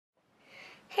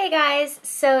Hey guys,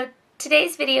 so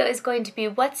today's video is going to be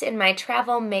what's in my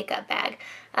travel makeup bag.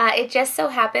 It just so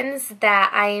happens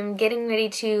that I am getting ready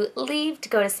to leave to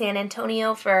go to San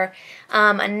Antonio for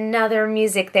another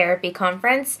music therapy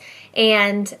conference,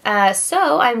 and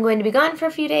so I'm going to be gone for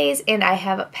a few days and I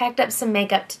have packed up some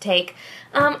makeup to take.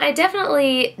 I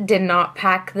definitely did not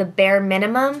pack the bare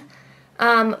minimum,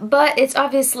 but it's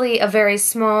obviously a very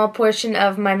small portion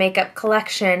of my makeup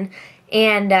collection.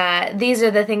 And these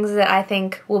are the things that I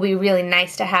think will be really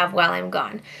nice to have while I'm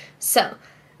gone. So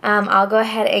I'll go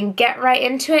ahead and get right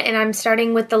into it, and I'm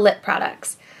starting with the lip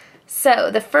products. So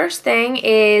the first thing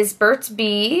is Burt's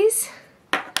Bees,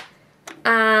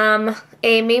 a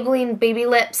Maybelline Baby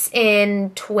Lips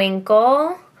in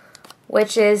Twinkle,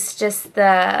 which is just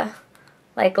the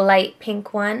like light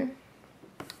pink one.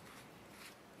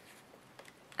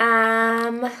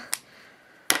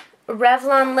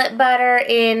 Revlon lip butter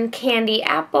in Candy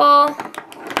Apple,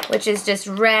 which is just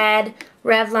red.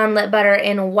 Revlon lip butter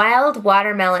in Wild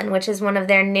Watermelon, which is one of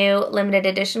their new limited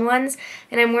edition ones,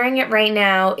 and I'm wearing it right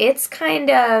now. It's kind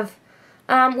of,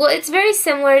 well, it's very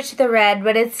similar to the red,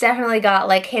 but it's definitely got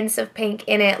like hints of pink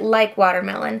in it, like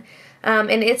watermelon,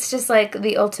 and it's just like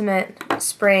the ultimate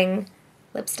spring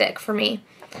lipstick for me.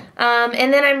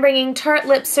 And then I'm bringing Tarte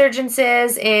Lip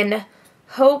Surgences in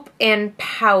Hope and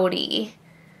Pouty.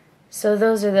 So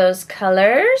those are those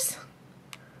colors.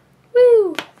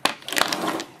 Woo!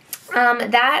 And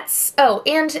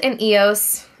an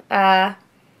EOS. I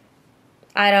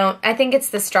think it's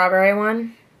the strawberry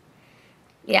one.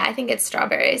 Yeah, I think it's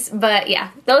strawberries. But yeah,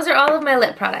 those are all of my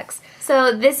lip products.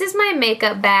 So this is my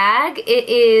makeup bag. It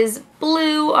is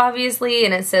blue, obviously,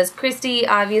 and it says Christy,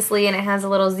 obviously, and it has a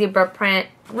little zebra print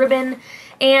ribbon.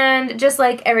 And just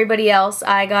like everybody else,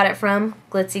 I got it from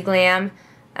Glitzy Glam.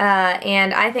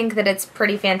 And I think that it's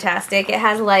pretty fantastic. It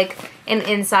has like an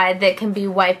inside that can be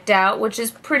wiped out, which is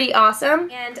pretty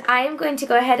awesome. And I am going to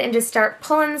go ahead and just start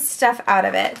pulling stuff out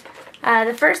of it.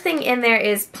 The first thing in there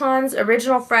is Pond's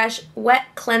Original Fresh Wet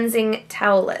Cleansing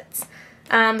Towelettes.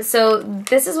 So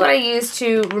this is what I use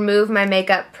to remove my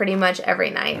makeup pretty much every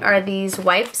night, are these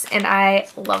wipes, and I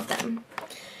love them.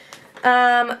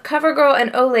 CoverGirl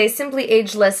and Olay Simply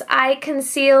Ageless Eye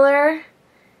Concealer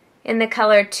in the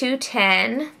color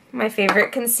 210, my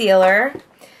favorite concealer.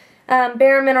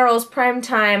 Bare Minerals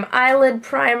Primetime Eyelid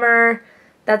Primer.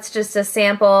 That's just a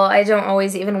sample. I don't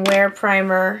always even wear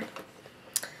primer.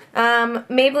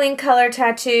 Maybelline Color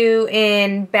Tattoo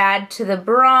in Bad to the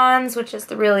Bronze, which is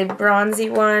the really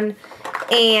bronzy one.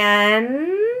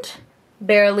 And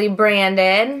Barely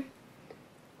Branded,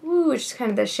 which is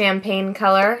kind of the champagne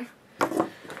color.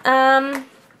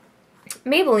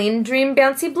 Maybelline Dream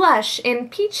Bouncy Blush in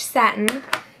Peach Satin,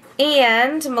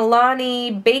 and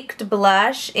Milani Baked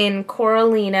Blush in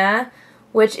Coralina,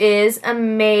 which is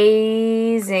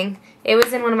amazing. It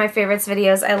was in one of my favorites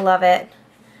videos. I love it.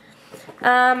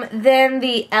 Then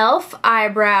the e.l.f.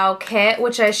 Eyebrow Kit,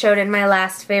 which I showed in my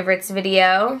last favorites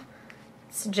video.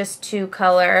 It's just 2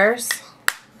 colors.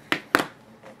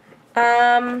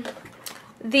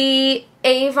 The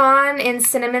Avon in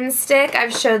Cinnamon Stick.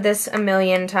 I've showed this a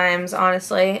million times,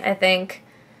 honestly, I think.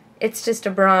 It's just a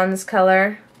bronze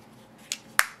color.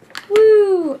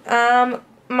 Woo!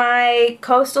 My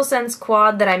Coastal Scents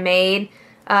quad that I made,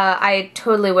 I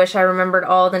totally wish I remembered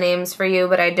all the names for you,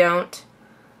 but I don't.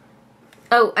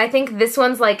 Oh, I think this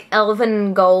one's like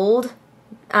Elven Gold,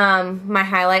 my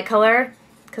highlight color,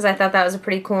 because I thought that was a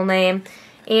pretty cool name.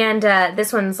 And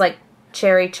this one's like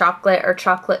Cherry Chocolate or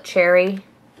Chocolate Cherry.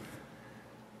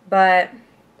 But,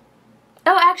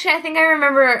 oh, actually, I think I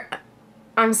remember,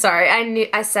 I'm sorry,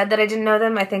 I said that I didn't know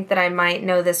them. I think that I might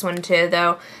know this one too,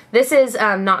 though. This is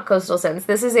not Coastal Scents.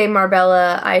 This is a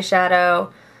Marbella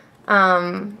eyeshadow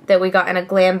that we got in a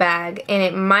glam bag, and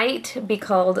it might be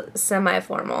called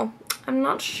Semi-Formal. I'm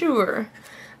not sure.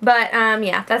 But,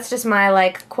 yeah, that's just my,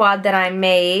 like, quad that I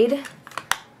made.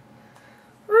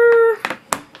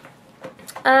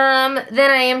 Then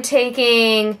I am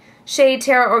taking Shea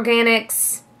Terra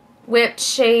Organics Whipped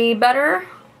Shea Butter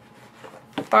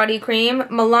Body Cream,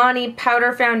 Milani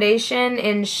Powder Foundation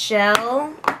in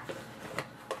Shell,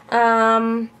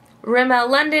 Rimmel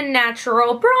London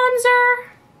Natural Bronzer,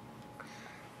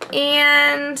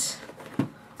 and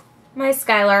my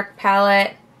Skylark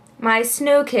palette, my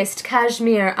Snow-Kissed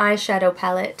Cashmere Eyeshadow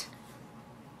Palette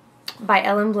by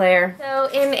Ellen Blair. So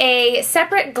in a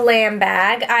separate glam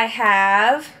bag, I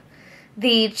have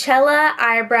the Cella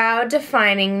Eyebrow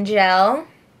Defining Gel,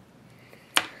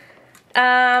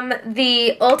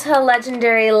 the Ulta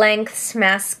Legendary Lengths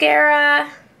Mascara,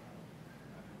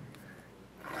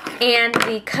 and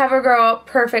the CoverGirl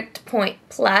Perfect Point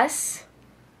Plus.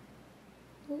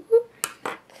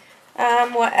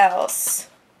 What else?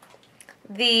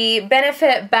 The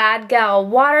Benefit Bad Gal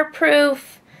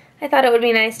Waterproof. I thought it would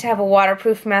be nice to have a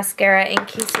waterproof mascara in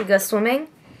case we go swimming.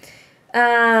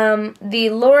 The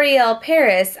L'Oreal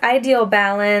Paris Ideal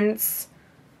Balance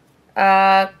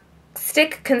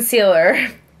Stick Concealer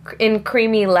in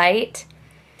Creamy Light.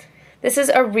 This is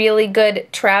a really good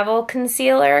travel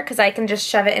concealer because I can just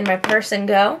shove it in my purse and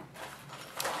go.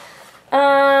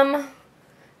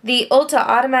 The Ulta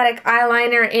Automatic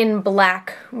Eyeliner in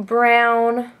Black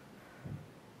Brown.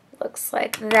 Looks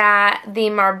like that.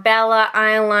 The Marbella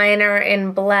Eyeliner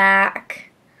in black.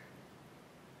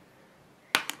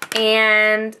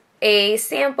 And a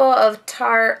sample of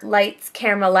Tarte Lights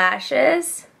Camera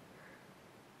Lashes.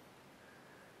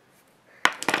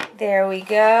 There we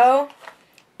go.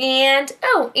 And,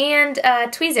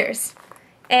 tweezers.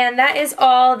 And that is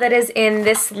all that is in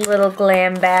this little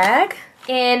glam bag.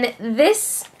 In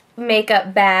this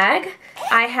makeup bag,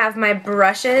 I have my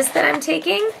brushes that I'm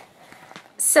taking.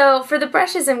 So for the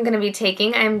brushes I'm going to be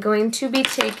taking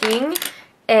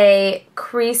a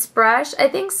crease brush. I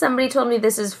think somebody told me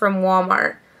this is from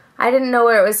Walmart. I didn't know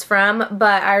where it was from,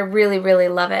 but I really, really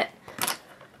love it.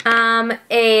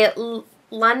 A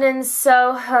London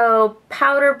Soho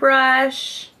powder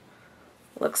brush.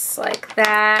 Looks like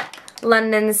that.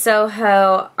 London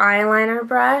Soho eyeliner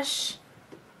brush.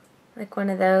 Like one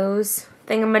of those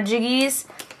thingamajiggies.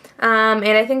 And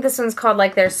I think this one's called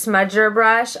like their smudger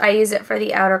brush. I use it for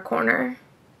the outer corner.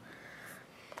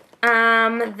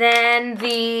 Then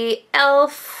the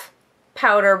e.l.f.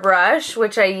 powder brush,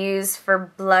 which I use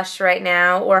for blush right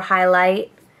now, or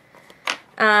highlight.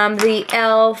 The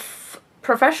e.l.f.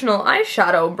 professional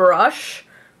eyeshadow brush,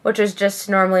 which is just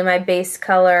normally my base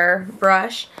color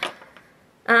brush.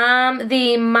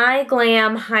 The My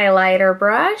Glam highlighter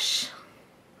brush.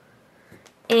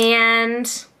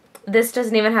 And this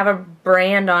doesn't even have a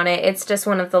brand on it. It's just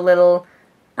one of the little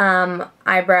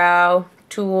eyebrow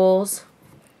tools.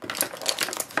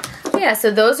 Yeah,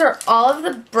 so those are all of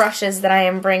the brushes that I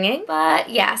am bringing. But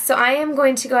yeah, so I am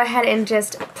going to go ahead and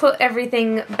just put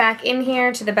everything back in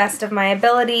here to the best of my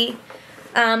ability.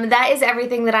 That is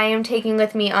everything that I am taking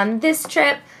with me on this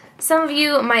trip. Some of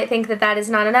you might think that that is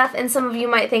not enough, and some of you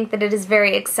might think that it is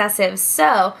very excessive.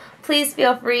 So please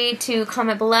feel free to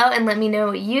comment below and let me know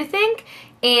what you think.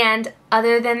 And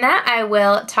other than that, I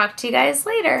will talk to you guys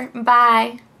later.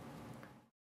 Bye.